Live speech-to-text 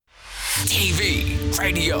TV,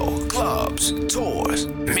 radio, clubs, tours,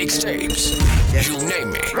 mixtapes, you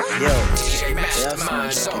name it. Yo, DJ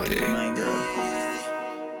Mastermind Sony.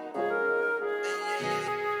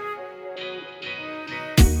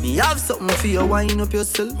 Me have something for you, wind up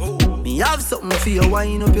yourself. Me have something for you,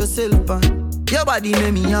 wind up yourself. Your body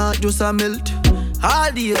make me heart just a melt.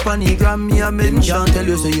 All the panigram me a mention. Tell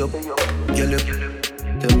you say up, girl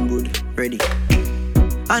up, them good, ready.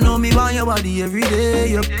 I know me want your body every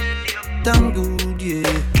day, yup. Damn good, yeah.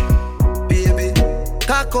 Baby,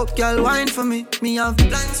 cock up, girl, wine for me. Me have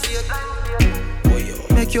plans for you.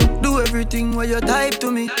 Make you do everything while you type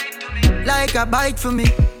to me. Like a bite for me.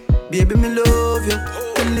 Baby, me love you.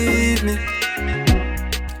 Believe me.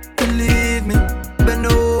 Believe me. Bend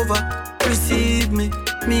over, receive me.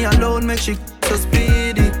 Me alone make she so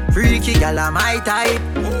speedy. Freaky girl, I'm my type.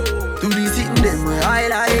 Do the sitting them where I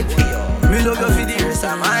like. Me love you for the rest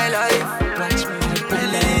of my life.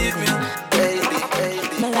 Believe me, baby,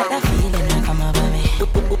 baby. Me like that feeling that come over me.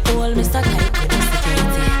 Hold me so tight with the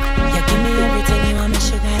security. You give me everything you want, me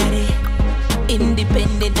sugar daddy.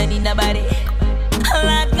 Independent and in the body.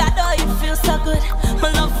 Like God, oh, it feels so good. My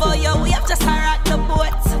love for you, we have just rock the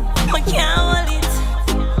boat. Me can't hold it,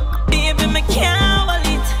 baby, me can't hold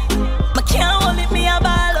it. Me can't hold it, me a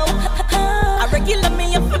ball out. I regular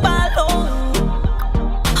me up a ball out.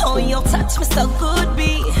 Oh, you touch me so good,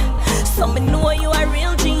 B. So me know you a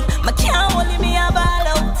real G. Me can't hold it, me a ball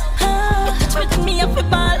out. You touch me up a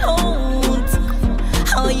ball out.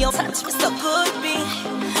 Oh, you touch me so good, B.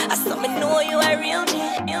 I saw me know you a real G.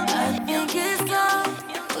 I think it's love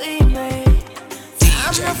we made.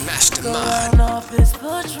 DJ Mastermind. Going off this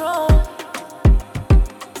patrol.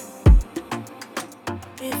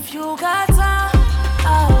 If you got time,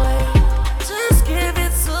 I'll wait. Just give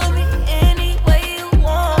it to me any way you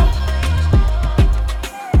want.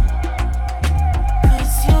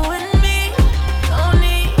 'Cause you and me don't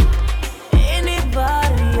need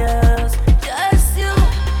anybody else. Just you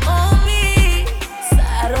on me. So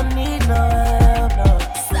I don't need no help, no.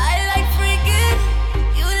 So I like freaking.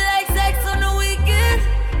 You like sex on the weekend.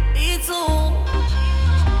 Me too.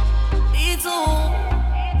 Me too.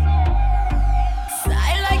 So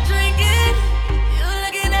I like drinking. You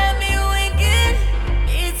looking at me winking.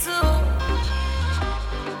 Me too.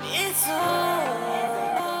 Me too.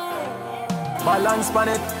 Balance pan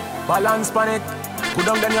it, balance pan it. Go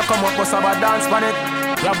down then you come up, bust a dance pan it.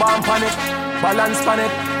 Grab on pan it, balance pan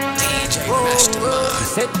it. DJ Mastermind.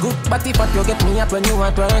 Set good body but you get me up when you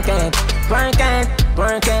are twerking. Twerking,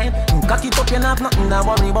 twerking. Cock it up, you have nothing to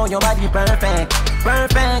worry about, your body perfect.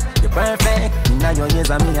 Perfect, you're perfect. Now your ears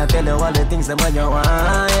and me, I tell you all the things that when you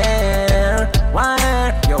wire.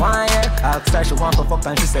 Wire, you wire. Ask her she want to fuck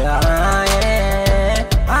and she say, ah yeah,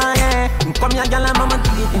 ah yeah. Come here, girl, and mama do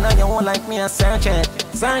it, you know you won't like me, I search it.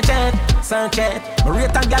 Search it, search it.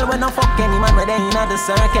 Rate a girl when I fuck any man, but then you know the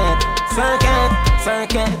circuit. Circuit,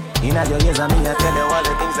 circuit. You know your ears and me, I tell you all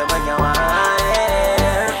the things that when you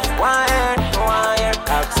wire. Wire, wire.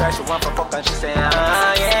 Ask her she want to fuck and she say,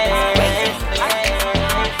 ah yeah.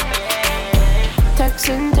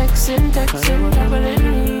 Texting, texting, texting, juggling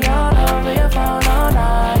me all over your phone all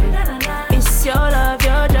night. It's your love,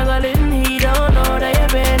 you're juggling. He don't know that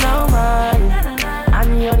you've been on mine.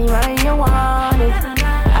 I'm the only man you wanted.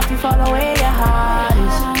 I feel fall away your heart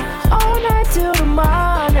is all night till the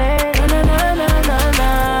morning. Na na na na na.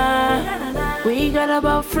 We got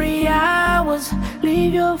about 3 hours.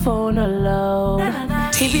 Leave your phone alone.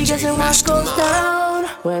 If you guessing what goes down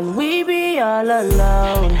when we be all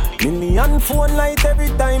alone. Million phone light every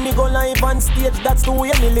time me go live on stage, that's the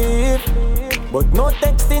way me live. But no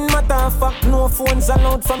texting matter of fact, no phones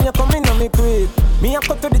allowed from you coming on me quick. Me a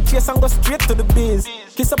cut to the chase and go straight to the biz.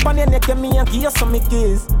 Kiss up on your neck and me and give you some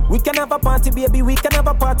kiss. We can have a party, baby, we can have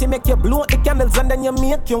a party. Make you blow out the candles and then you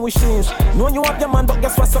make your wishes. Know you have your man, but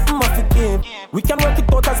guess what, something must be give. We can work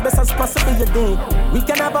it out as best as possible, you think. We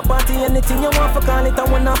can have a party, anything you want for call it.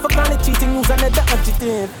 And when not for call it, cheating, use another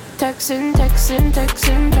adjective. Texting, texting,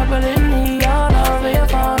 texting, troubling me all over your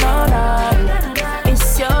phone all night.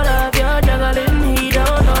 It's your love, you're juggling. He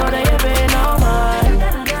don't know that you've been on mine.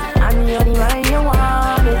 I'm the only man you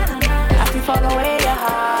wanted. I feel fall away your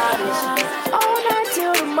heart is all night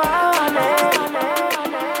till the morning.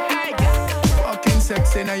 Fucking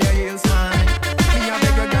sexy now your heels, man. Me a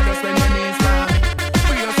beg you, girl, just when your knees, man.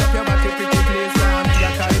 Brace up your body, pretty please, man.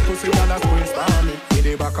 Your tight pussy, all a squeeze, man. With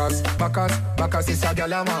the backers, backers, backers is a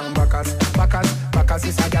gyal a man. Backers, backers, backers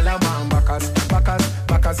is a gyal a man. Backers, backers,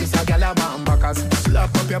 backers is a gyal a man. Backers,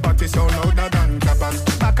 slap up your body so louder than clappers.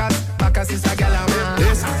 Backers, backers is a gyal a man.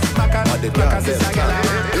 This, backers, backers is a gyal a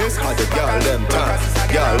man. This, the girl them tall,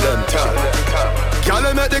 girl them tall. Girl,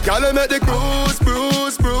 make the bruise. Girl,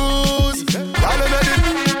 make the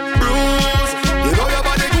bruise. You know your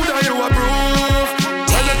body good and you approve.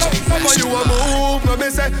 When you come up, you a move. No me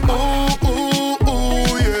say ooh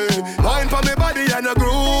yeah. Mind for me body and a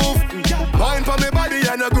groove. Mind for me body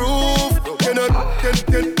and a groove.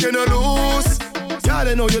 You know lose.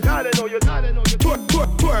 Gotta know you.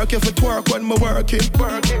 Twerk if you twerk when me working.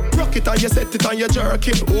 Rock it and you set it and you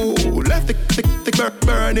jerking. Ooh, left the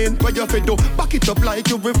burning. What you fit do? Back it up like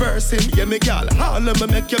you reversing. Yeah, me gal, all of me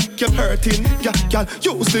make you hurting. Gal,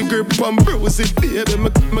 use the grip and bruise it, baby.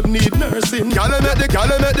 Me need nursing. Gal, make the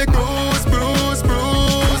bruise.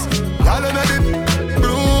 Gal, make the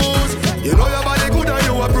bruise. You know your body good and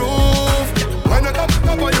you approve. When you come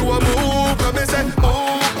and you a move, let me say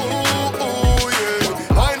ooh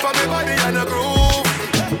yeah. Mind for me body and a groove.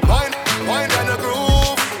 Mind and a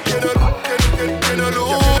groove. You know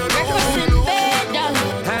lose.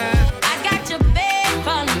 I got your bed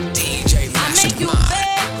falling. DJ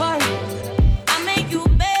Mastermind. I make you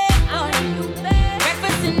bed falling.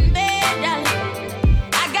 Breakfast in bed, darling.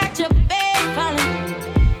 I got your bed falling.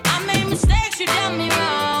 I made mistakes, you done me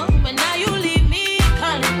wrong, but now you leave me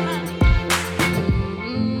calling.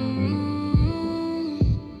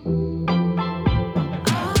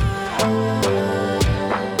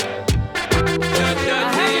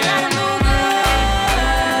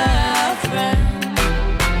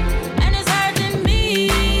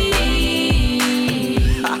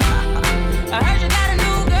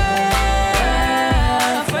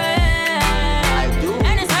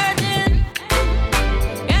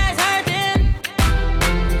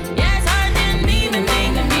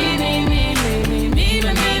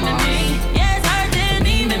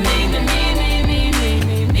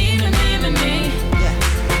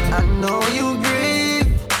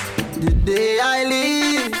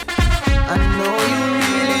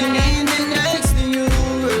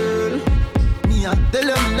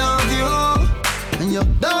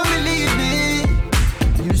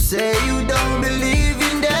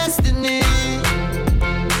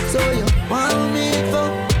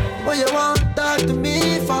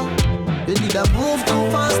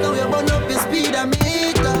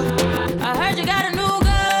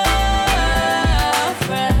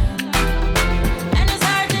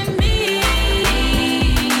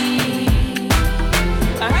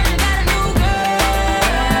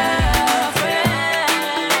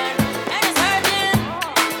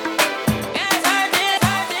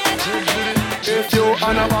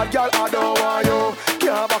 And a bad girl, I don't want you.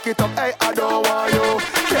 Can't back it up, hey, I don't want you.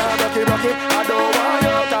 Can't rock it, I don't want you.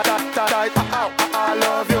 I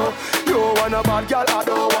love you. You want a bad girl, I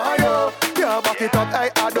don't want you. Can't back it up, hey,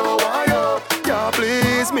 I don't want you. Can't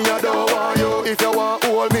please me, I don't want you. If you want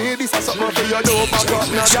hold me, this is something for you. Don't back up,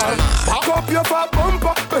 now, girl. Back up your fat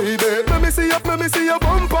bumper, baby. Let me see your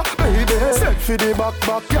bumper, baby. Set for the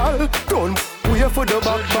back, girl. Don't wait for the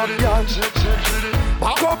back, girl.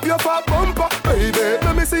 Back up your fat bumper, baby.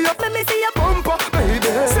 Let me see your bumper,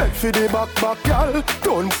 baby. Set for the back, girl.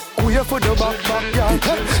 Don't wait for the back, girl.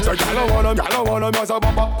 So girl, I wanna me as a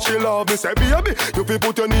bumper. She love me, say baby, you fi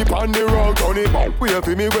put your knee on the rug, turn it back. Wait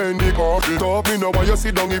for me when the car it up. Me know why you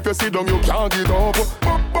sit down. If you sit down, you can't get up.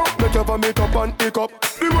 Make your vomit up and pick up.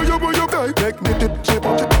 The way you guy make me tip, shape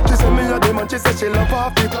up. She say me a dem and she say she love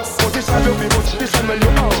half it. Position you be position when you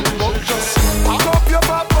out. Just back up your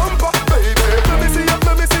fat bumper, baby. Let me see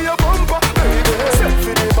your bumper, baby. Set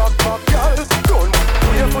for the back, girl. Don't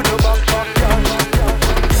wait for the back, girl.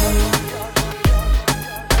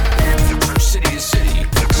 From city to city,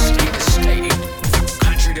 state to state,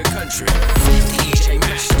 country to country, DJ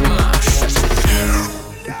Mastermind shuts it down.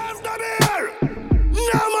 Guys, not here.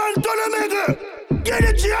 Yeah, man, to the middle. Get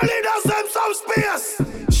the cheerleaders them some space.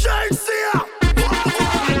 Shakes here.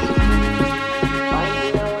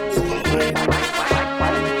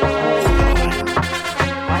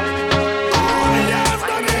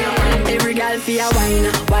 Fia wine,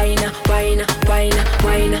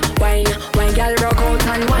 girl rock out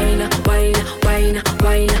and wine.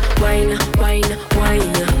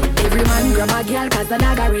 Every man grab a girl 'cause the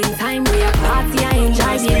dagger in time. We a party and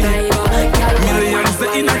enjoy the vibe. Millions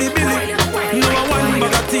in the billy. No one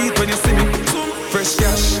bag of teeth when you see me. Fresh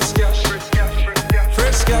cash.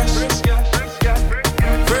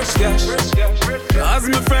 As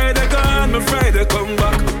me Friday gone, me Friday come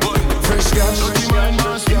back. Fresh cash.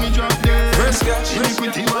 Fresh cash.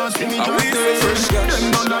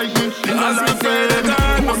 Fresh cash. As me Friday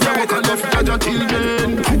gone, me Friday come back.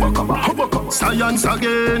 Science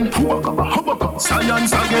again.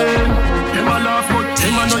 Them a laugh but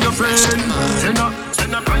them a know your friend. Send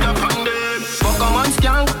a fire from them. Fuck a man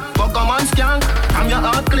skank, Pokemon skank. I'm your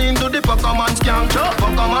heart clean to the Pokemon skank.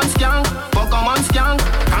 Pokemon skank, Pokemon skank.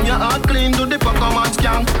 I'm your heart clean to the Pokemon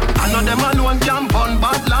skank. I know them alone can burn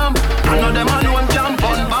bad lamb. I know them alone can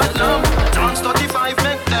burn bad lamb. Trans 35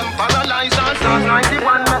 make them paralyze and Trans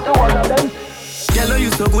 91 make the one of them. Girl,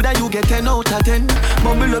 you so good that you get 10 out of 10.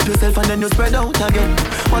 Bubble up yourself and then you spread out again.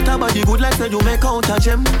 What about the good life that you make out a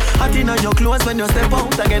gem? Hot in your clothes when you step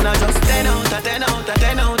out again. I just 10 out of 10 out of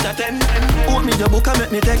 10 out of 10. Hold me your book and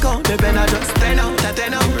make me take out the pen. I just 10 out of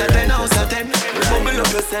 10 out of 10 out of 10. Bubble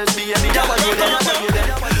up yourself, baby.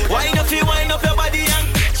 Wine up your body and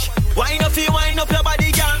wine up your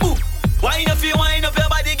body, girl. Wine up your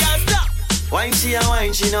body, girl. Stop. Wine,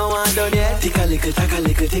 she no want done yet. Tick a lickle, tack a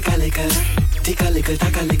lickle, tick a lickle. Tick a lickle,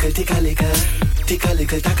 tack a lickle, tick a lickle. Tick a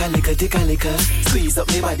lickle, tack a lickle, tick a lickle. Squeeze up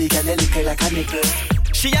me body, girl, a lickle like a nickel.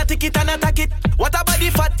 She a tick it and attack it. What a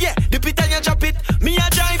body fat, yeah. Dip it and you drop it. Me a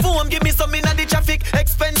drive home, give me some in the traffic.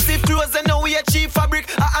 Expensive clothes and now we a cheap fabric.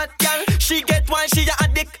 A hot girl, she get wine, she a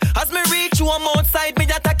addict. As me reach home outside, me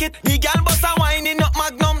attack it. The girl bust a whining up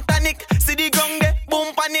Magnum tonic. See the ground there,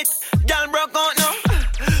 boom pan it. Girl broke out now.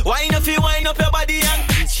 Wine up your body and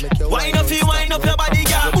wine up your body,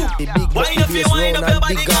 girl. Wine up your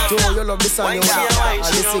body, girl. You love the song, you want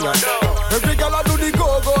to sing. Every girl a do the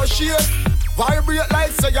go-go shit. Vibrate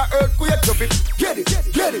like say your earthquake. Drop it, get it,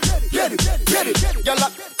 get it, get it, get it. Girl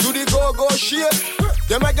a do the go-go shit.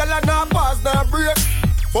 Them a girl a nah pause, nah break.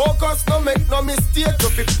 Focus, no make no mistake.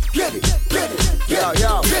 Drop it, get it, get it, yeah,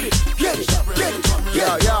 yeah, get it, get it, get it,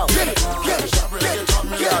 yeah, yeah, get it, get it, get it,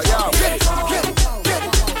 yeah, yeah, get it, get it, get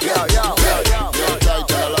it, yeah, yeah, yeah, yeah.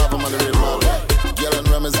 Tight, I love him on the real man. Girl and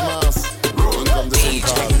Rem is mass. Income the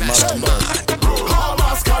same car, all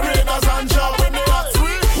masqueraders and job when they ask we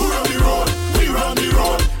run the road, we run the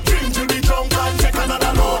road. Drink till we drunk and take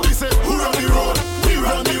another load. We say who run the road, we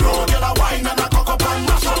run the road. Get a wine and a cock up and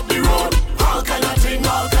mash up the road. All kind of thing,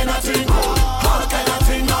 all kind of thing. All kind of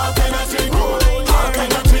thing, all kind of thing. All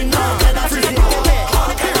kind of thing, all kind of thing.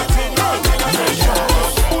 All kind of thing, all kind of thing.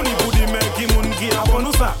 Uni budi meki mungi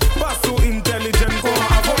abonusa. Pasu intelligent como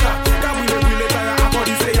avoka. Kabule taya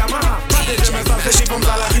akodi se yamaha. Mate jemesa se di from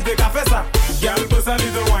Zala kite kafesa. Girl, bust a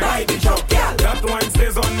little wine. Buy the chop, girl. That wine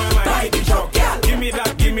stays on my mind. Buy the chop, girl. Give me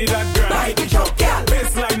that girl. Buy the chop, girl.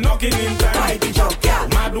 Baseline knocking in time. Buy the chop, girl.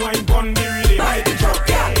 Mad wine pon the really. Buy the chop,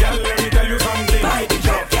 girl. Girl, let me tell you something. Buy the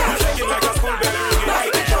chop, girl. You shake it like a school bell ringing. Buy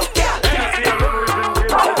the chop, girl.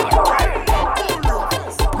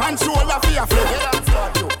 Man, show love for your friend.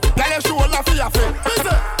 Girl, you show love for your friend.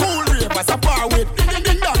 Cool ravers a bar with. Ding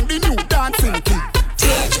ding dong, the new dancing king.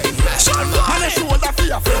 Man, you show love for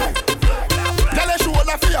your friend. Girl, you show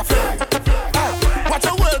love for your friend. Watch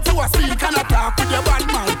your world to a speak and a talk with your bad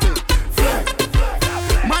mouth.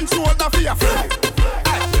 Man, show love for your friend.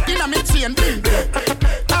 Inna me chain bling.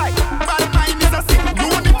 Bad mind is a sin.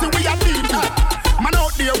 Unity we are dealing. Man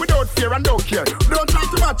out there without fear and don't care. Don't try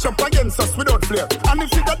to match up against us without flair. And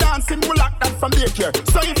if you go dancing, we'll lock that from daycare.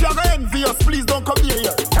 So if you're gonna envy us, please don't come near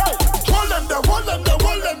here. Hey, hold them there, hold them there,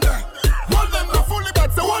 hold them there. Hold them there, fully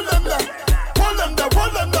back, so hold them there. Hold them there,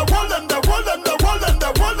 hold them there, hold them there, hold them there, hold them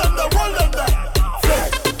there, hold them there, hold them there.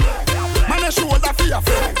 Flag. Man, you show that for your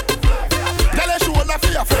flag. Tell you show that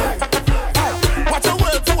for your flag. Watch your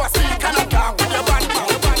world to a speak and a talk with your bad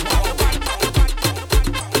mouth.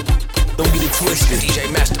 Don't get it twisted. DJ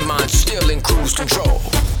Mastermind still in cruise control.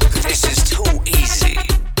 This is too easy.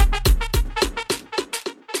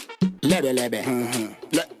 Lebe, lebe.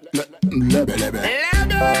 Lebe, lebe.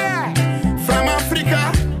 From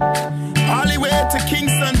Africa, all the way to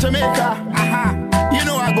Kingston, Jamaica. You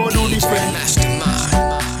know I go do this thing.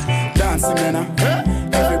 Mastermind. Dancing, man.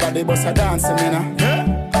 Everybody bust a dancing, man.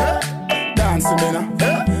 Dancing, man.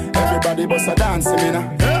 Everybody bust a dancing,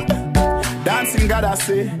 man. Dancing, God, I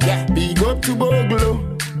say. Big up to Boglo.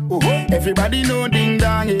 Everybody know ding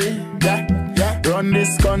dong, yeah. Run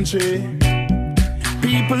this country.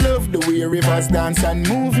 People love the way rivers dance and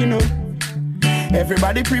move, you know.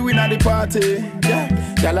 Everybody pre-win at the party, yeah.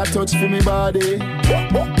 Y'all a touch for me body.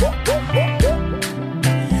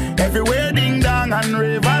 Everywhere ding dong and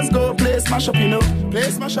rivers go, play smash up, you know. Play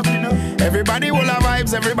smash up, you know. Everybody will have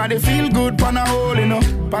vibes, everybody feel good, pan a hole, you know.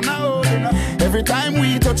 Pan a hole, you know. Every time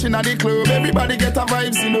we touching at the club, everybody get a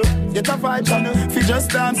vibes, you know. Get a vibe, you know. Fi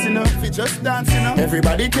just dance, you know. Fi just dance, you know.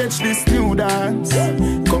 Everybody catch this new dance.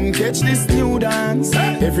 Come catch this new dance.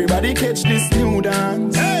 Everybody catch this new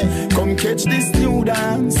dance. Come catch this new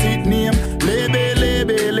dance. It name Lebe,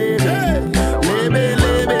 Lebe, Lebe. Lebe,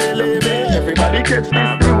 Lebe, Lebe. Everybody catch this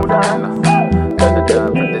new dance.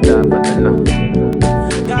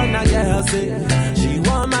 Ghana girl say she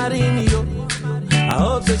want marry me, yo. I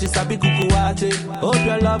hope so she sabi kukuwache. Hope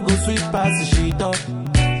your love go sweet past the sheet up.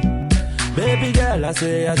 Baby girl, I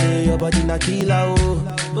say, your body na killer, oh.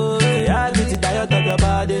 Oh, yeah, I get it tired of your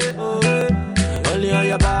body, oh, yeah. Only on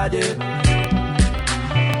your body.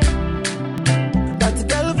 That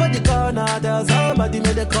girl for the corner, there's somebody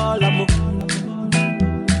made a call, I'm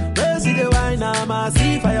see the wine, I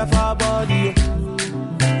see fire for her body, oh.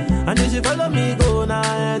 And if she follow me, go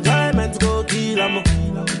now, enjoyment go kill, I'm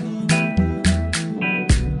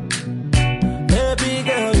baby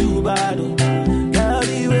girl, you bad, oh. Girl,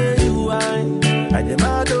 the way you whine, I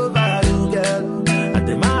demand over you, girl. I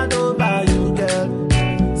demand over you, girl.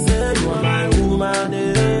 Say you are my woman,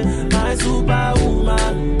 eh? My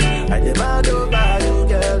superwoman. I demand over you,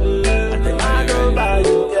 girl. I demand over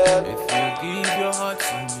you, girl. If you give your heart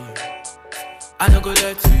to me, I no go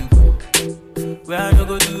let you go. Where I no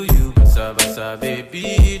go do you, basa,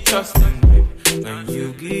 baby, trust in me. When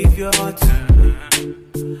you give your heart to me,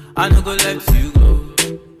 I no go let you go.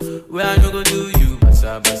 Where I no go do you,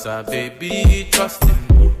 basa, baby, trust in me.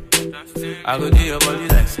 I go do your body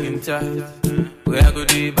like skin tight. Where I go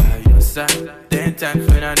do by your side. 10 times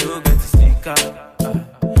when I no get to stick out,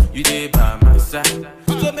 you dey by my side.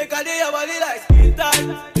 So make I do your body like skin tight.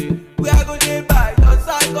 Where I go do by your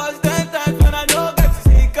side. Cause 10 times when I no get to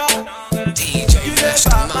stick out, DJ you dey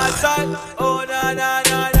by my side. Oh na na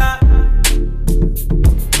na na.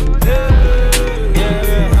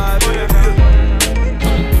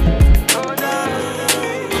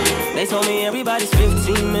 They told me everybody's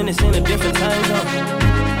 15 minutes in a different time zone.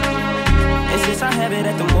 And since I have it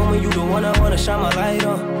at the moment, you the one I wanna shine my light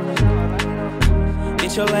on.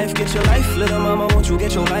 Get your life, little mama, won't you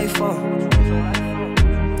get your life on?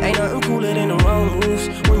 Ain't nothing cooler than the wrong moves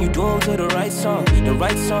when you do them to the right song, the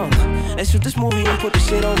right song. Let's shoot this movie and put the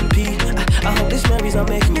shit on repeat. I hope this memory's not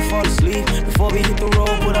making you fall asleep. Before we hit the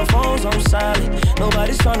road, put our phones on silent.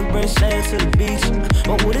 Nobody's trying to bring sand to the beach.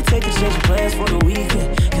 What would it take to change your plans for the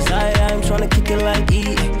weekend? Cause I'm trying to kick it like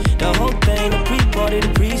E. The whole thing, the pre-party, the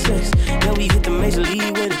pre-sex. Then we hit the major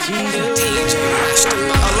league with the cheese. I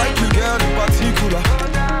like you, girl, in particular.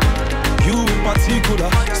 You in particular.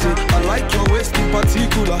 Say, I like your waist in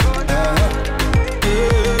particular.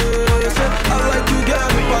 Say, I like you,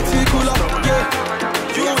 girl, in particular. Yeah,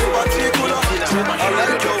 you in particular. Say, I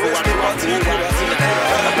like your waist in particular.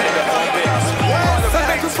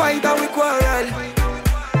 Sometimes we fight and we quarrel.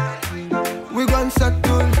 We gon'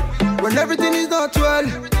 settle when everything is not well.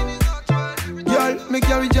 Girl, me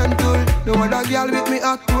carry gentle. No other girl with me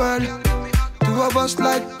act well. Two of us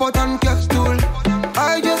like pot and castle.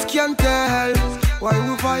 I just can't tell why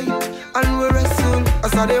we fight and we wrestle. I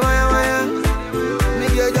saw the wire. Me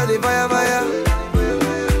girl got the fire. I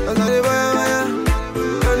saw the wire.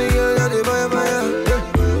 And the girl got the fire.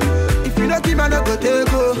 Yeah. If you not keep, I not go take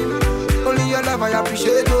go. Only your love I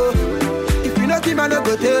appreciate go. If you not keep, I not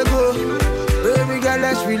go take go. Baby girl,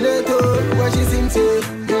 let's relate to what she sing say.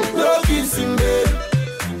 No kissing, babe.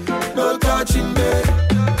 No touching, babe.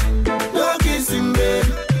 No kissing, babe.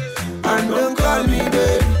 And don't call me,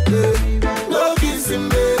 babe. No kissing,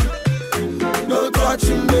 babe. No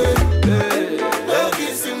touching, babe. No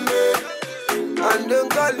kissing, babe. And don't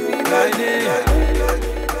call me, babe.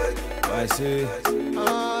 I say,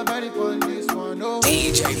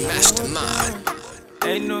 DJ Mastermind.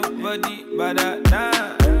 Ain't nobody but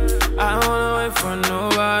that. I don't wanna wait for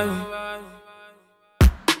nobody.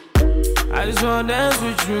 I just wanna dance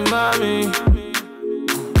with you, mommy.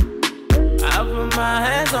 I put my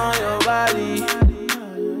hands on your body.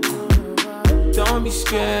 Don't be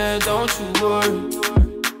scared, don't you worry.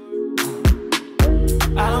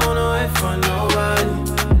 I don't wanna wait for nobody.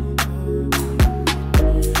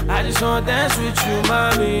 I just wanna dance with you,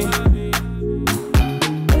 mommy.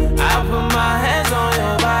 I put my hands on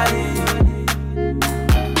your body.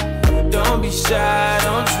 Don't be shy,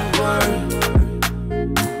 don't you worry.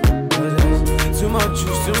 Too much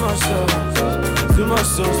juice, too much sauce. Too much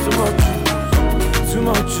sauce, too much juice. Too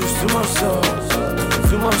much juice, too much sauce.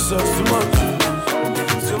 Too much sauce, too much juice.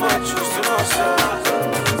 Too much juice, too much sauce.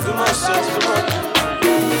 Too much sauce, too much juice.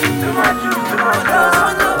 Too much juice, too much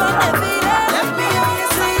sauce. Let me hear you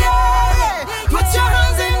say yeah. Put your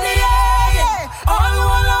hands in the air. All who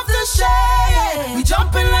love to share. We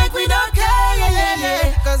jumping like we don't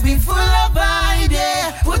care. Cause we full of vibe.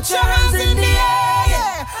 Put your hands in the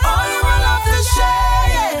air. All who love to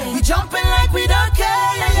share. We jumping like we don't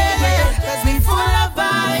care. Cause we full of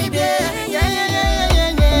vibe. We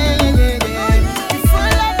full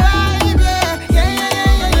of vibe.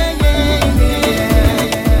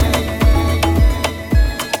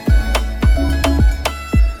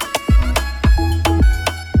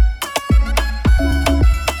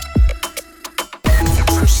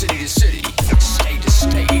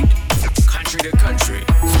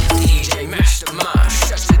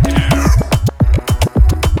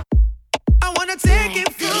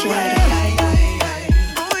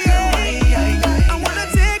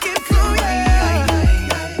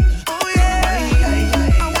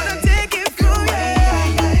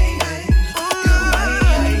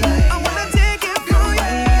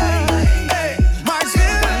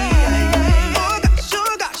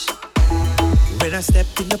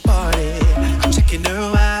 in the party. I'm checking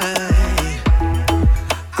her wine.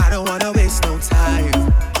 I don't wanna waste no time.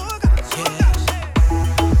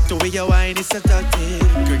 Yeah. The way your wine is seductive,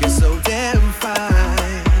 girl, you're so damn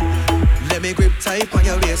fine. Let me grip tight on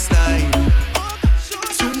your waistline.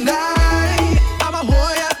 Tonight, I'm a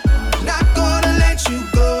warrior, not gonna let you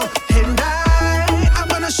go. And I'm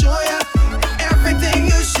gonna show you everything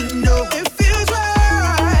you should know. It feels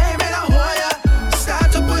right, man, I want ya.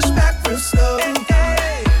 Start to push back real slow.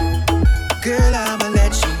 Hey, girl, I'ma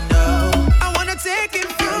let you know. I wanna take it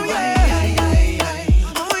from you.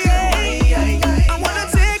 Oh yeah, I wanna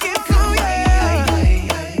take it from you.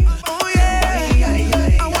 Oh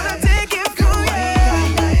yeah, I wanna take it from you.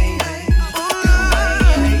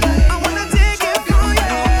 I wanna take it from you.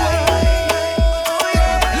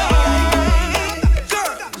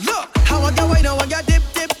 Girl, look, how I got wine, I want ya dip,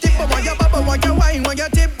 dip, dip. I want ya bubble, want ya wine, want ya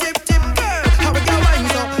dip, dip, dip. Girl, how I got wine,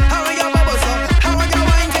 so how I got bubble, so how I got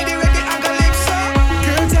wine, take the reggae and calypso.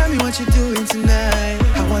 Girl, tell me what you're doing tonight.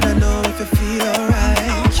 I wanna know if you feel alright.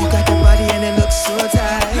 You got the body and it looks so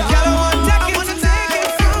tight. Girl, I wanna take it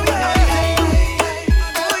from you.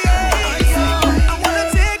 Oh yeah, I wanna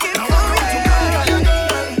take it from you. Oh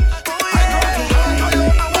yeah,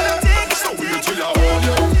 I wanna take it from you. Till I hold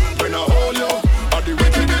you, when I hold you, at the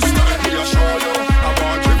wickedest time, me I show you. I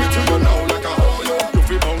want give it to you now like I hold you. You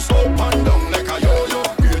feel bounce up and down like a yo-yo.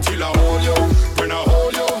 Wait till I hold you, when I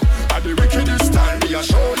hold you, at the wickedest time, me I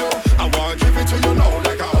show you. I want give it to you now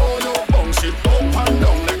like I hold you. Bounce it up and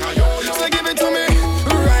down like a yo-yo. So give it to me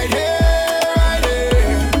right here, right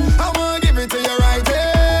here. I want give it to you right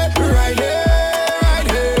here, right here, right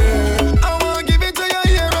here. I want give it to you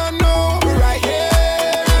here and now, right here,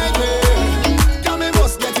 right here. Can me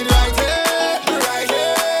must get it right here, right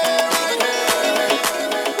here, right here.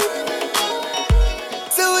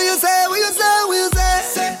 So what you say, what you say, what you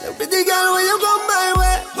say? Pretty girl, when you come my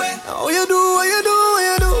way, how you do, what you do, what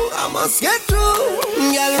you do? I must get through.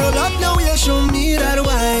 Girl, roll up now, you show me that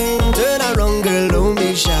wine. Turn around, girl, don't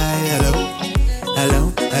be shy. Hello,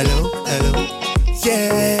 hello, hello, hello.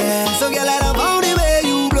 Yeah. So girl, I love how the way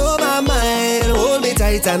you blow my mind. Hold me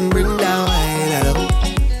tight and bring down wine. Hello,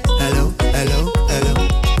 hello, hello, hello.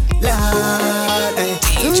 Lord, eh.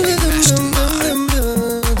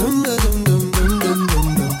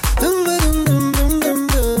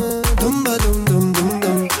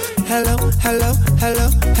 Hello, hello, hello,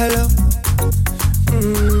 hello.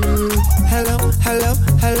 Hello, hello,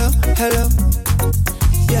 hello, hello.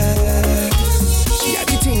 Yeah. She had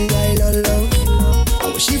the thing I love.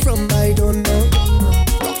 How she from, I don't know.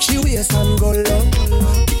 Rock she waist and go low.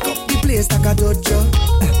 Pick up the place like a dojo.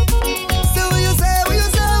 So what you say, what you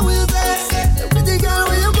say, what you say? Pretty girl,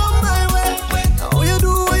 when you come my way, how you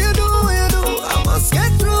do, what you do, what you do? I must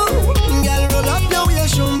get through. Girl, roll up now, you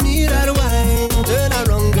show me that wine. Turn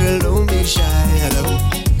around, girl, don't be shy. Hello,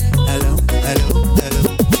 hello, hello, hello.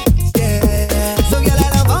 Yeah. So girl, I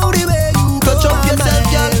love how the way you touch up yourself,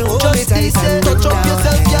 girl. Just decent. Touch up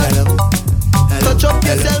yourself, girl. Touch up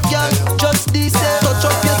yourself, girl. Just decent. Touch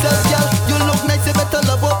up yourself, girl. You look nice, you better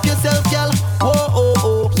love up yourself, girl. Whoa, oh,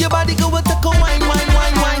 oh. Your body go with the wine, wine,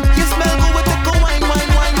 wine, wine. You smell good with the wine,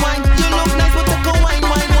 wine, wine, wine. You look nice with the wine,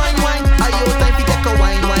 wine, wine, wine. Are you time to take a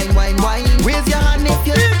wine, wine, wine, wine? Raise your hand if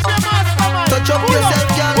you touch up yourself,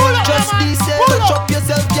 girl. Just decent. Touch up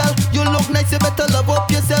yourself, girl. You look nice, you better love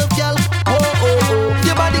up yourself, girl. Whoa, oh, oh.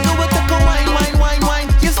 Your body go with the wine, wine, wine, wine.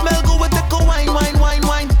 You smell good with the wine, wine, wine,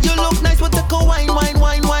 wine. You look nice with the wine, wine,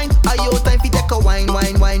 wine, wine. Are you time to take a wine,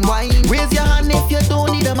 wine, wine, wine? Raise your hand if you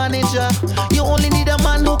don't need a manager. You only need a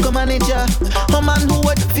man who can manage ya. A man who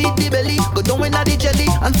would feed the belly, go down in the jelly,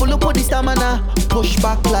 and full up with the stamina. Push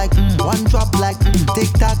back like one drop like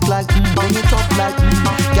tick tock like bring it up like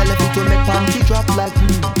girl if it will make panty drop like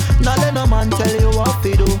now let no man tell you what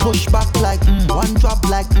to do. Push back like one drop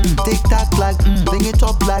like tick tock like bring it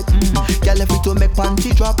up like girl if it will make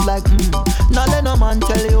panty drop like now let no man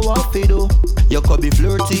tell you what to do. You could be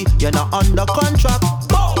flirty, you're not under contract.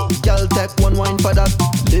 Girl take one wine for that.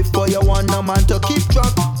 Live for your one, no man to keep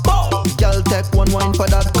track. Girl take one wine for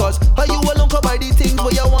that. Cause how you alone can buy the things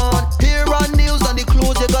what you want. Here on news and the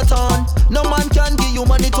clothes you got on. No man can give you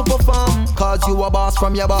money to perform. Cause you a boss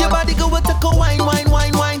from your bond. Your body go with the wine, wine,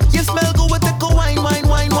 wine, wine. You smell good with the wine, wine,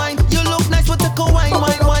 wine, wine. You look nice with the wine,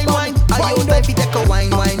 wine, wine, wine. Are you type to take a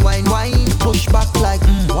wine, wine, wine, wine? Push back like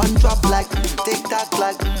one drop like tick tock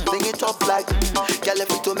like bring it up like girl if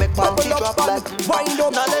it to make panty drop like wind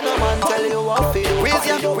up. Now let no man tell you what feel. Raise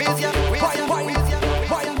ya, raise ya, raise ya, raise ya.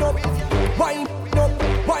 Wind up, wind up,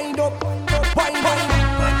 wind up, wind up,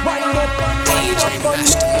 wind up. DJ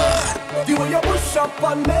Masterman. You and your push up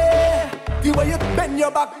on me. The way you bend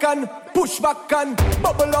your back and push back and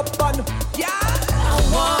bubble up and yeah. I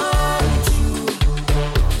want you,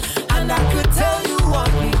 and I could tell you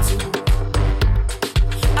want me to.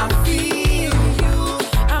 I feel you,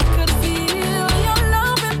 I could feel your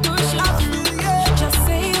love and push. I feel you. Just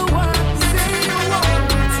say you want me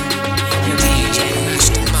to. You DJ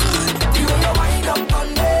Mastermind. You way you wind up on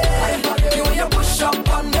me, you way you push up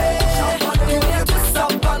on me, you way you twist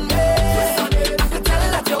up on me. I could tell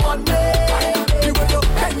that you want me. You way you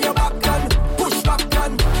bend your back and push back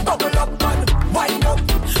and bubble up and wind up.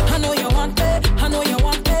 I know you want it, I know you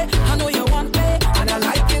want it, I know you want it. And I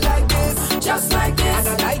like it like this, just like this. And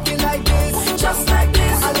I like it like this, just like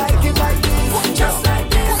this. I like it like this, just like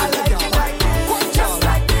this. I like it like this, just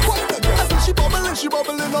like this. She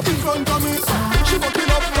bubbling up in front of me. She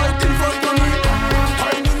bucking up right in front of me.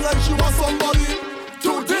 Whining like she was somebody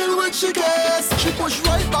to deal with. She guess she push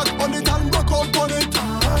right back on it and broke out on it.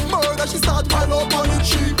 Murder, she start pile up on it.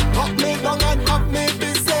 She up me down and up me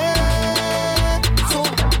busy. So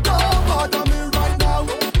don't bother me right now.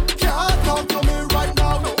 Can't talk to me right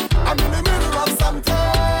now. I'm in the middle of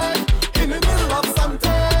something. In the middle of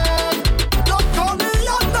something. Don't call me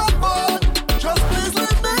on the phone. Just please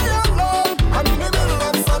leave me alone. I'm in the middle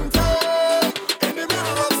of something. In the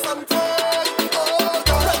middle of something. Oh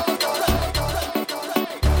God.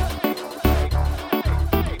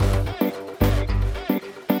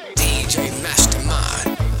 DJ Mastermind.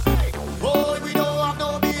 Boy, we don't have no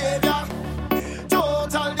behavior.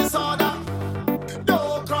 Total disorder.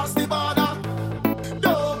 Don't cross the border.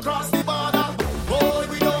 Don't cross the border. Boy,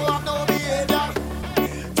 we don't have no behavior.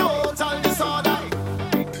 Total disorder.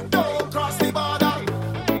 Don't cross the border.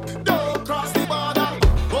 Don't cross the border.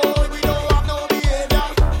 Boy, we don't have no behavior.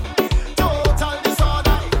 Total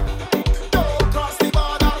disorder. Don't cross the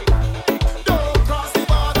border. Don't cross the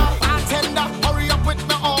border. Bartender, hurry up with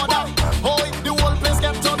my order. Boy, the whole place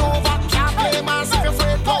get turned over. Can't play mass if you're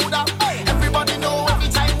afraid powder. Everybody know every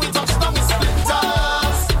time we touch down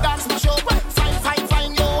splinters. That's my show. Fine, fine,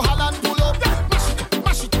 fine, yo, Holland pull up.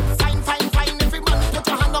 Mash it, fine, fine, fine. Every man put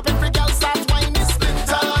your hand up, every girl start whining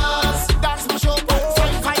splinters. That's my show.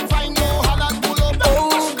 Fine, fine, fine, yo, Holland pull up. Oh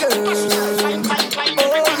girl, fine, fine, fine.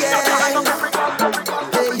 Oh yeah.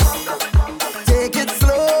 Take it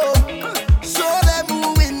slow. Show them who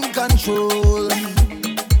in control.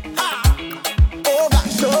 Oh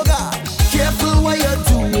gosh, careful what you're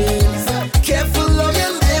doing. Careful how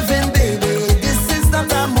you're living, baby. This is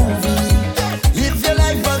not a movie. Live your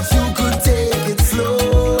life, but you could take it slow.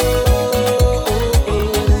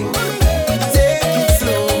 Take it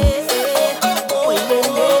slow.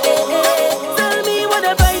 Tell me what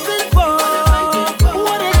they're fighting for,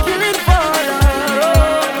 what they're killing for.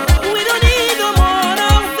 We don't need no more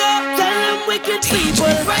now. Tell them wicked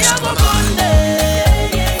people, fire go burn them,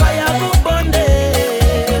 fire go burn them.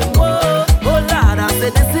 Oh Lord, I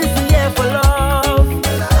said this is the year for love.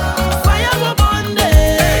 Fire go burn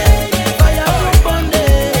them, fire go burn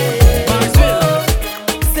them.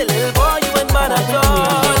 Say little boy, you ain't man at all.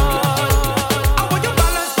 I want you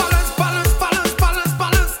balance, balance, balance, balance, balance,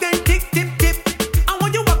 balance, then tick, tip, tip. I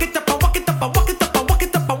want you walk it up, walk it up, walk it up, walk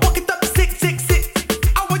it up, walk it up, sick, sick, sick.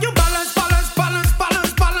 I want you balance, balance, balance,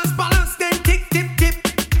 balance, balance, balance, then tick, tip, tip.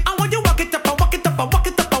 I want you walk it up, walk it up, walk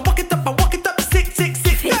it up, walk it up, walk it up, sick, sick,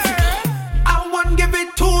 sick. I want give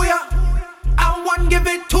it to ya. I want give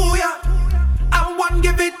it to ya. I want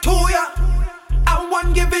give it to ya. I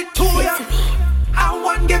want give it to ya. I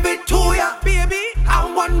want give it to ya, baby.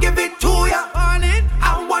 I want give it to ya, morning.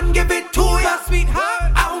 I want give it to ya,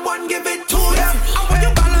 sweetheart. I want give it to ya. I want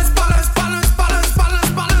you balance, balance, balance, balance,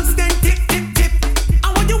 balance, balance, then tick, tick, tip.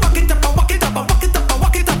 I want you walk it up, walk it up, walk it up,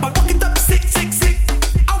 walk it up, walk it up, sick, sick, sick.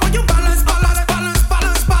 I want you balance, balance, balance,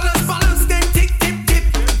 balance, balance, balance, then tick, tip, tip.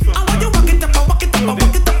 I want you walk it up, walk it up,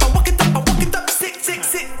 walk it up, walk it up, walk it up, sick, sick,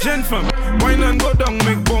 sick. Gen fam, wine and go down,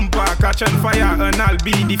 make bumper, catch and fire, and I'll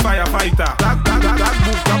be the firefighter. That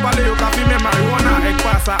book, kapale yo kafi me marijuana, ek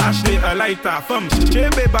pasa Ashley a lighter. Fam,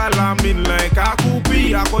 chebe bala min like a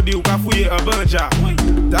kupi, akodi yo kafuye a banja.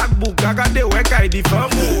 That book, agade weka di fam,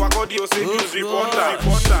 akodi yo say news reporter.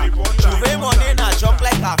 Juve money na jump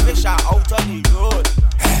like a fish out on the road.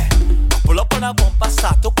 Pull up on a bumper,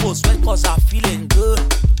 start to post sweat cause I'm feeling good.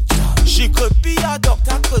 She could be a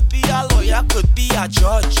doctor, could be a lawyer, could be a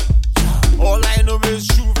judge. All I know is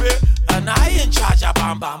Juve, and I ain't charge of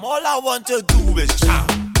bam bam. All I want to do is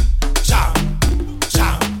jam, jam,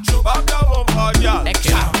 jam. Jump up the bumper, yeah.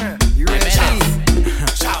 Jam, you ready? Jam.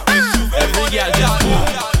 Every girl just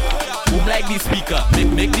boom, boom like this speaker.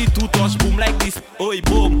 Make the two touch boom like this. Oi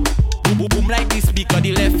boom, boom boom boom like this speaker.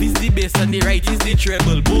 The left is the bass and the right is the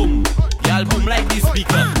treble. Boom. Y'all boom like this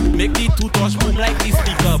speaker. Make the two touch boom like this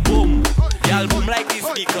speaker. Boom. Y'all boom like this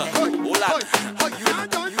speaker. Hold on.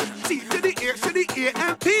 T to the A to the A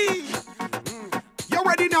and P. You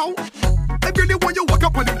ready now? I really want you walk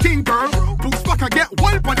up on the thing, girl. Boost back and get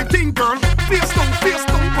wild on the thing, girl. Face down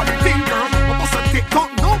on the thing, girl. I must have take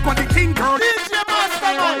talk no on the thing, girl. DJ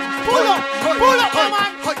Mastermind. Pull up,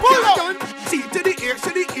 man. Pull up. T to the A to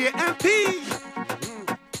the A and P.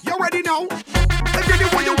 You ready now? I really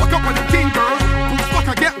want you walk up on the thing, girl. Boost back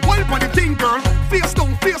and get wild on the thing, girl. Face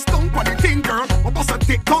down on the thing, girl. I must have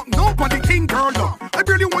take talk no on the thing, girl. I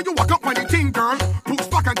really want you walk up on the thing, girl. Boost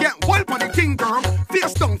back and get wild on the thing, girl.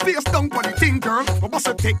 Face down on the thing, girl. I must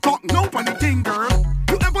have take talk no on the thing, girl.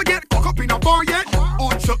 You ever get caught up in a bar yet?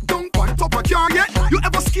 Or shut down on top of car yet? You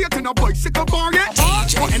ever skate in a bicycle bar yet?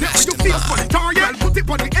 Or anything you feel for the tar yet? Put it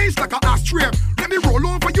on the edge like a ashtray. Let me roll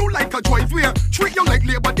over you like a driveway. Treat you like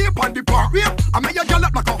Labor Day on the parkway. I make you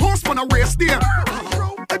gallop like a horse on a race day.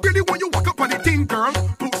 I really want you walk up on the thing, girl.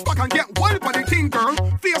 Boost back and get wild on the thing, girl.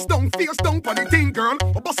 Face down on the thing, girl.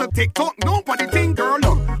 I must have take talk no on the thing, girl.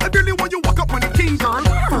 I really want you walk up on the thing, girl.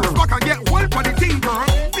 Boost back and get wild on the thing, girl.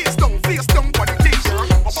 Face down on the thing, girl.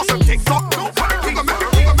 I must have take talk no on the thing.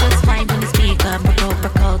 Just wine on the speaker,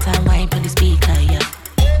 broke out and wine on the speaker, yeah.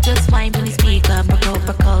 Just wine on the speaker,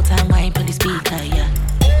 broke out and wine on the speaker, yeah.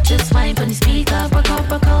 Just wine on the speaker, broke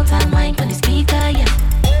out and wine on the speaker, yeah.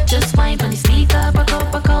 Just wine on the speaker,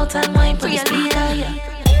 broke out and wine on the speaker, yeah.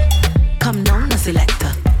 Come down, the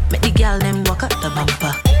selector. Make the girl them walk up the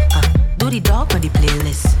bumper. Do the dog on the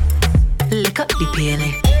playlist. Lick up the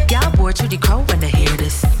peony. Girl bored through the crowd when they hear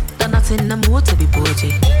this. They're not in the mood to be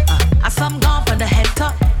bougie. I some gone from the head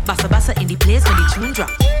top. Bassa in the place when the tune drop.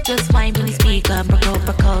 Just wine on the speaker, broke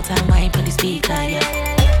out and wine on the speaker,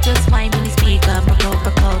 yeah. Just wine on the speaker, broke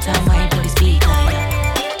out and wine on the speaker,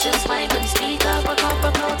 yeah. Just wine on the speaker, broke out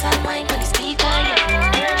and wine on the speaker,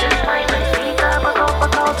 yeah. Just wine on the speaker,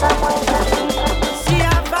 broke out and wine on the speaker. She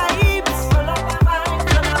have vibes.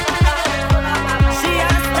 She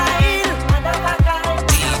has style.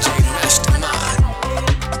 DJ Mastermind.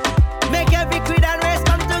 Make every creed and race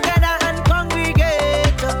come together and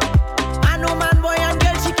congregate. And woman, boy and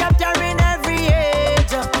girl, she capturing every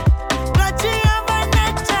age. But she have a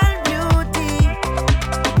natural beauty.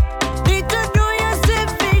 Need to do your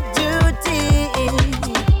civic duty.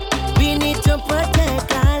 We need to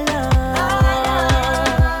protect our love.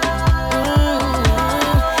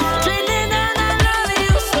 Trinidad, I love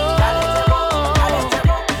you so.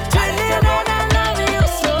 Trinidad, I love you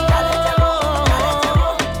so.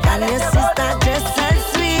 And your sister just as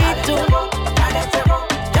sweet too.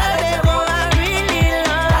 Daddy, I really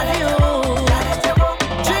love you.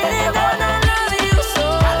 Trinidad, I love you so.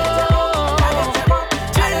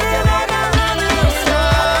 Trinidad, I love you so.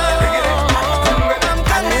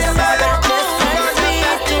 And your sister just as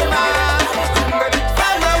sweet too.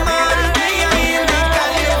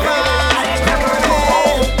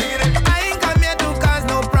 I ain't come here to cause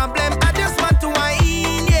no problem. I just want to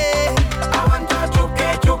wine, yeah. I want to juke.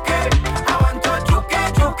 I want to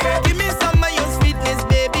juke. Give me some of your sweetness,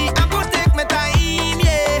 baby. I'm gonna take my time,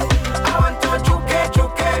 yeah. I want to juke.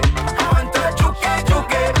 I want to juke.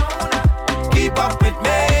 Keep up with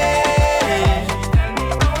me.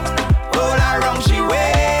 All around she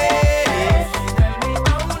waits.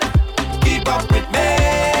 Keep up with me.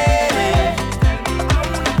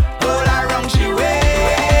 All around she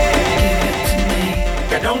waits.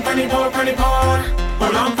 Get down on the pole.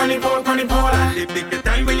 Hold on on the pole. Dip the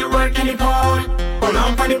time when you work in the pole. Hold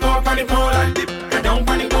on on the pole. Get down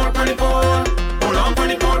on the pole. Hold on on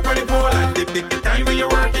the pole. Dip the time when you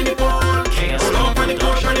work in the pole. Hold on on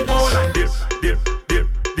the pole.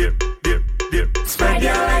 Dip. Spread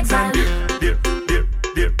your legs and dip.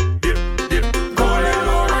 Go a little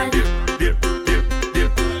lower and dip.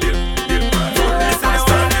 This is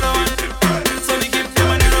starting on. So we give them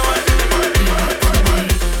a little one.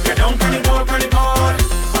 Get down on the pole.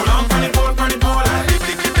 Hold on on the pole. Dip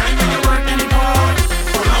the time when you work in the pole.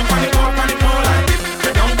 Hold on on the pole.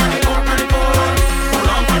 Get down on the pole. Hold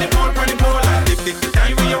on on the pole. Dip the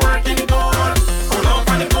time when you work in the pole. Hold on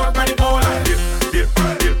on the pole. Dip.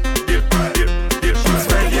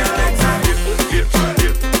 Spread your legs and dip.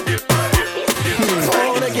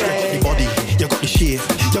 On again. You got the body, you got the shape,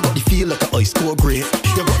 you got the feel like an ice core grape.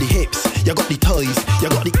 You got the hips, you got the thighs, you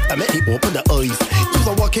got the. I make it open the eyes. Use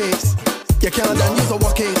a walk case, you can't done. Use a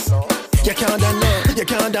walk case, you can't done. You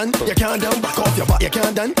can't done. Back off your butt, you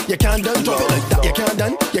can't done. Drop it like that, you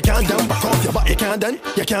can't done. Back off your butt, you can't done.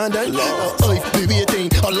 I've been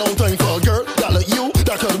waiting a long time for a girl that like you,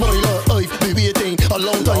 that could boil up. I've been waiting a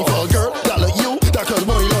long time for a girl that like you, that could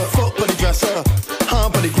boil up. Fuck for the dresser,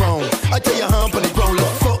 hand for the ground. I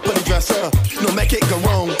No make it go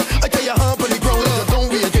wrong. I tell you how pretty grown. Don't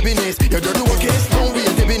be a divinist. You're dirty workers. Don't be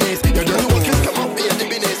a divinist. You're dirty workers. Come on, be a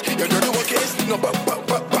divinist. You're dirty workers. No, back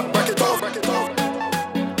it off. Back it off.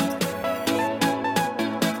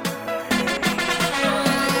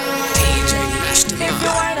 If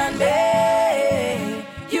you wine on me,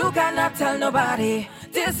 you cannot tell nobody.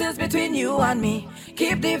 This is between you and me.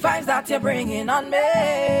 Keep the vibes that you're bringing on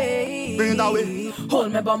me. Bring it that way.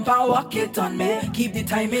 Hold me bump and walk it on me. Keep the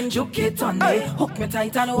timing, juke it on me. Hook me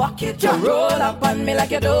tight and walk it. You roll up on me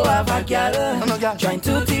like you don't have a girl. Trying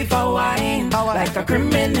to thief a wine like a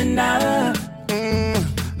criminal.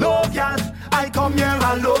 No girl, I come here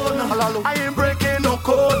alone. I ain't breaking no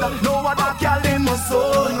code. No other girl in my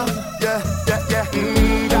zone. Yeah.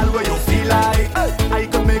 Girl, where you feel like I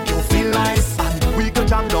could make you feel nice, and we could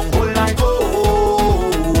jam down whole night. Oh,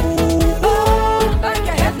 like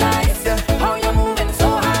your head nice. Yeah. How you moving so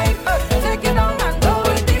high? Take it down and go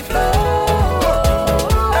with the flow.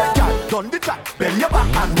 Hey, girl, done the track. Bend your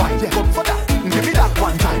back and wine. Yeah, go for that. Give me that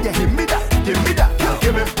one time. Yeah, give me that. Girl,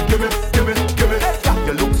 give me. Hey, girl,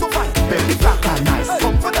 you look so fine. Belly flat and nice.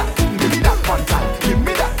 Come for that. Give me that one time. Give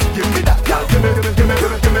me that. Girl, give me.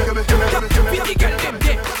 Feed the girl them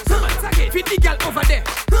there. Feed the girl over there.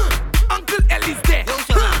 Uncle Ellie's there.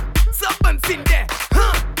 Serpents in there.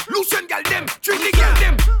 Lucian girl them. Treat the girl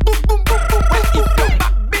them. Boom. Well, if you back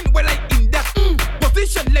bend, well I in that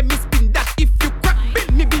position. Let me spin that. If you crack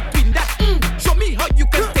bend me between that. Show me how you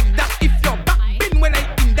can take that. If you're back bend when I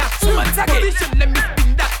in that position, let me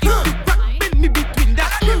spin that. If you crack bend me between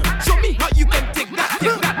that. Show me how you can take that.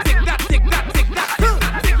 Take that.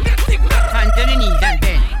 Hands on the knees and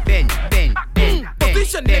bend.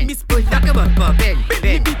 Position, let me spin that. Talk about bend.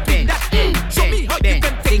 Show me how you can take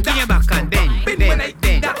that. Think in your back and bend. When I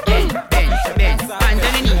in that. Bend. Hands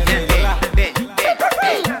on the knees and bend.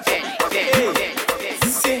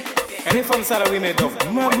 Any from Sada we made up.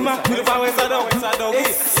 Mama, the power is a dog.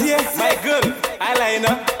 Yes, my girl,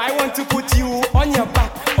 eyeliner. I want to put you on your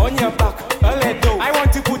back, a let go. I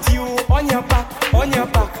want to put you on your back, a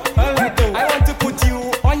let go. I want to put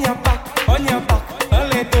you on your back, a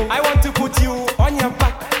let go. I want to put you on your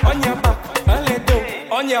back, a let go.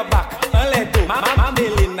 On your back, a let go. Mama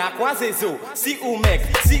Melina, quase so. See who make,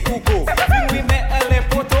 see who go. When we met a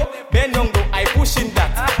lepoto, Benongo, I push in that.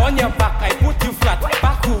 On your back, I put you flat.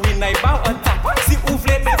 Back who win, I bow attack. See who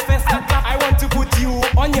fled the first attack. I want to put you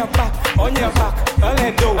on your back, a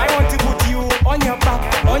let go. I want to put you on your back,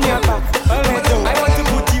 a let go. I want to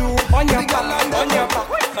put you on your back,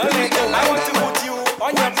 a let go. I want to put you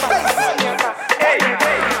on your back, Hey.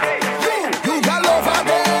 You got over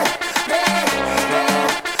there.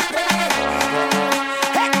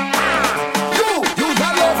 You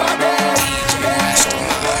got over there.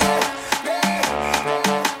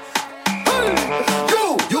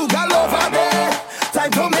 You got over there.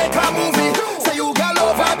 Time to make a movie. Say you got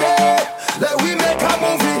over there. Let we make a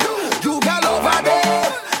movie. You got over there.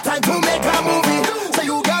 Time to make a movie. Say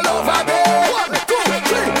you got over there. 1, 2,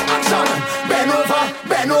 3, action. Bend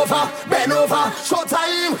over. Show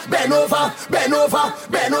time. Bend over.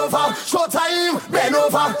 Show time. Bend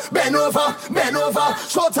over.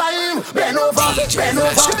 Show time. Bend over. Give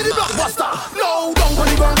me the blockbuster. No, don't pon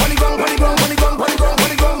the ground.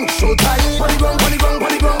 Show time. Pon the ground. Show time. Pon the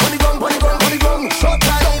ground.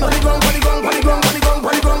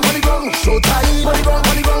 Show time.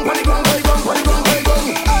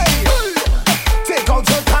 Hey, take out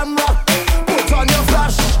your camera. Put on your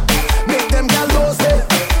flash. Make them girl know say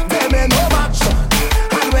them ain't no match.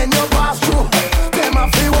 And when you pass through, them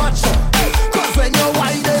have to watch. Cause when you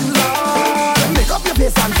wide them Lord, make up your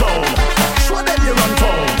face and tone. Show them you run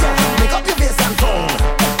tone. Make up your face and tone.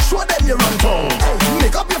 Show them you run tone.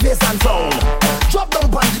 Make up your face and tone. Drop down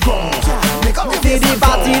on the ground. Make up your face and tone.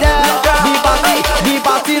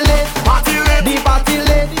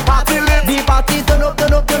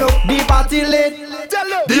 The party lit.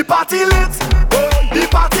 Turn up. The party lit. The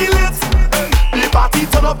party lit. The party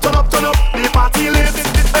turn up. The party lit.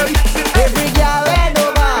 Every girl head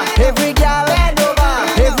over. Every girl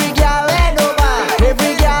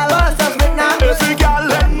bust us right now. Every girl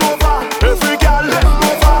head over.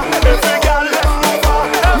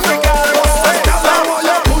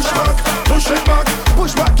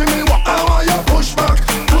 Push back, give me what I want you push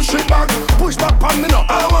back on me now.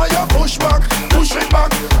 I want you push back,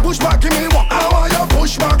 give me what I want you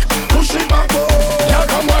push back.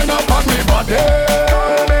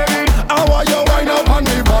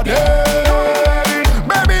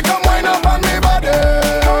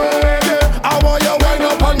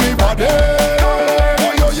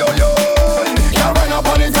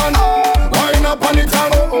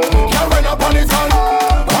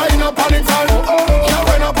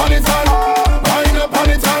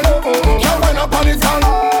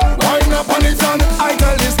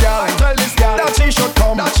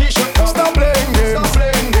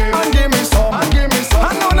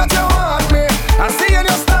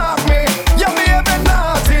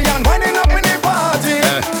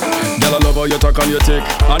 shake.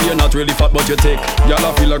 And you're not really fat but you take. Y'all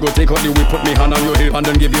I feel I go take out the whip, put me hand on your hip and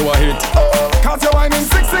then give you a hit. Cause you're whining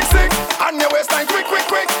 666 and your waistline quick, quick,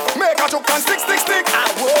 quick. Make a choke and stick, stick, stick.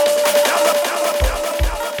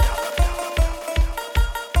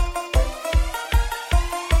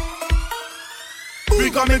 We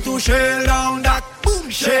coming to shell down that,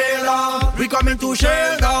 shell down. We coming to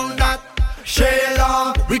shell down that, shell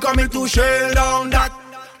down. We coming to shell down that,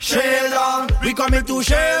 shell down. We coming to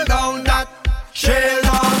shell down that, shell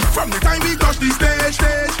down. From the time we touch the stage,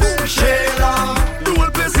 shell down. the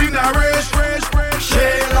whole place in a rush,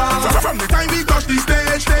 shell down. From the time we touch the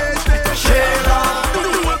stage, shell down. the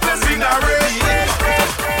whole place in a rush.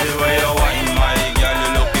 The way you whine, my girl, you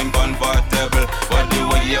looking comfortable. But the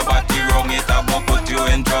way your body wrong, it about put you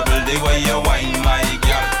in trouble. The way you whine, my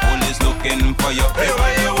girl, police looking for you. The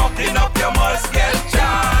way you walking up, you must get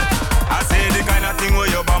charged. I say the kind of thing where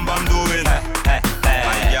your bam bam doing.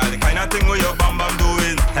 My girl, the kind of thing where your bam bam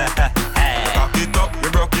doing. Cock it up, you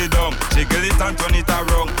broke it down. Jiggle it and turn it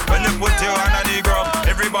around. When you put your hand on the ground,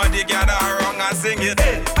 everybody gather around and sing it.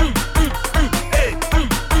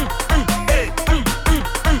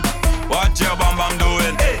 What your bam bam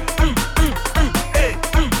doing?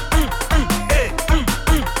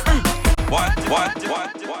 What?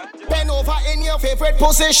 Bend over in your favorite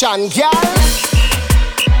position, girl.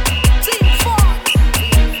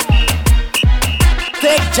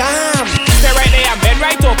 Take jam. Stay right there and bend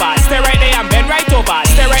right over. Stay right there and bend right over.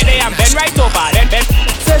 Stay right there and bend right over. Then bend.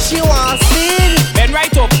 So she wants me. Bend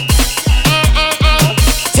right over.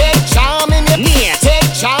 Take jam in your knee.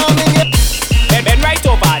 Take jam in your. Bend right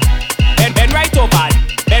over. Bend right over.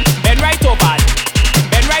 Bend right over.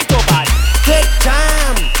 Bend right over. Take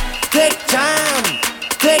jam. Take jam.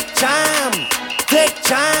 Take jam. Take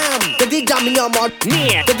jam. Get the jam in your mouth.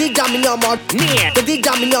 Yeah. Get the jam in your mouth. Yeah. Get the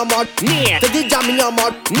jam in your mouth. Yeah. Get the jam in your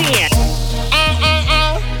mouth. Yeah.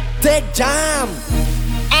 Take jam.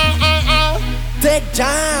 Take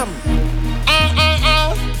jam.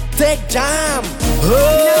 Take jam.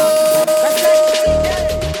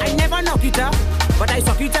 I never knock it up, but I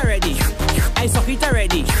suck it already. I suck it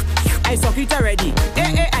already. I suck it already.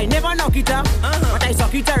 I never knock it up, but I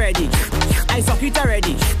suck it already. I suck it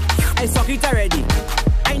already. I suck it already.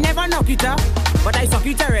 I never knock it up, but I suck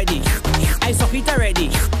it already. I suck it already.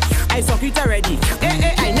 I suck it already.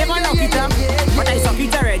 I never knock it up, but I suck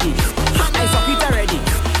it already. I suck it already.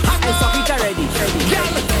 I suck it already. Girl,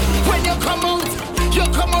 when you come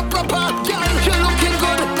out proper. Girl, you looking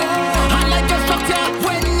good. I like your structure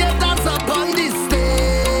when you dance up on this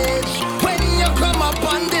stage. When you come up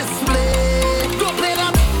on display, don't play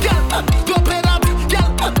that, girl. Don't play that, girl.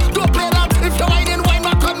 Don't play that. If you're whining, wine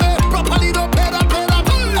back on me properly. Don't play that, play that.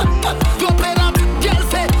 Don't play that, girl.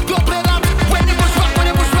 Say don't play that. When you push back,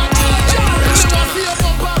 girl. You want to see your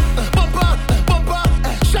bumper.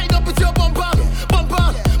 Shine up with your bumper.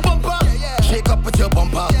 Shake up with your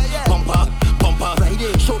bumper.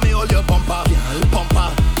 Show me all your bumper.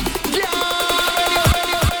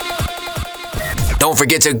 Don't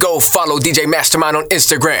forget to go follow DJ Mastermind on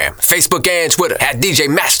Instagram, Facebook, and Twitter at DJ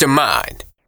Mastermind.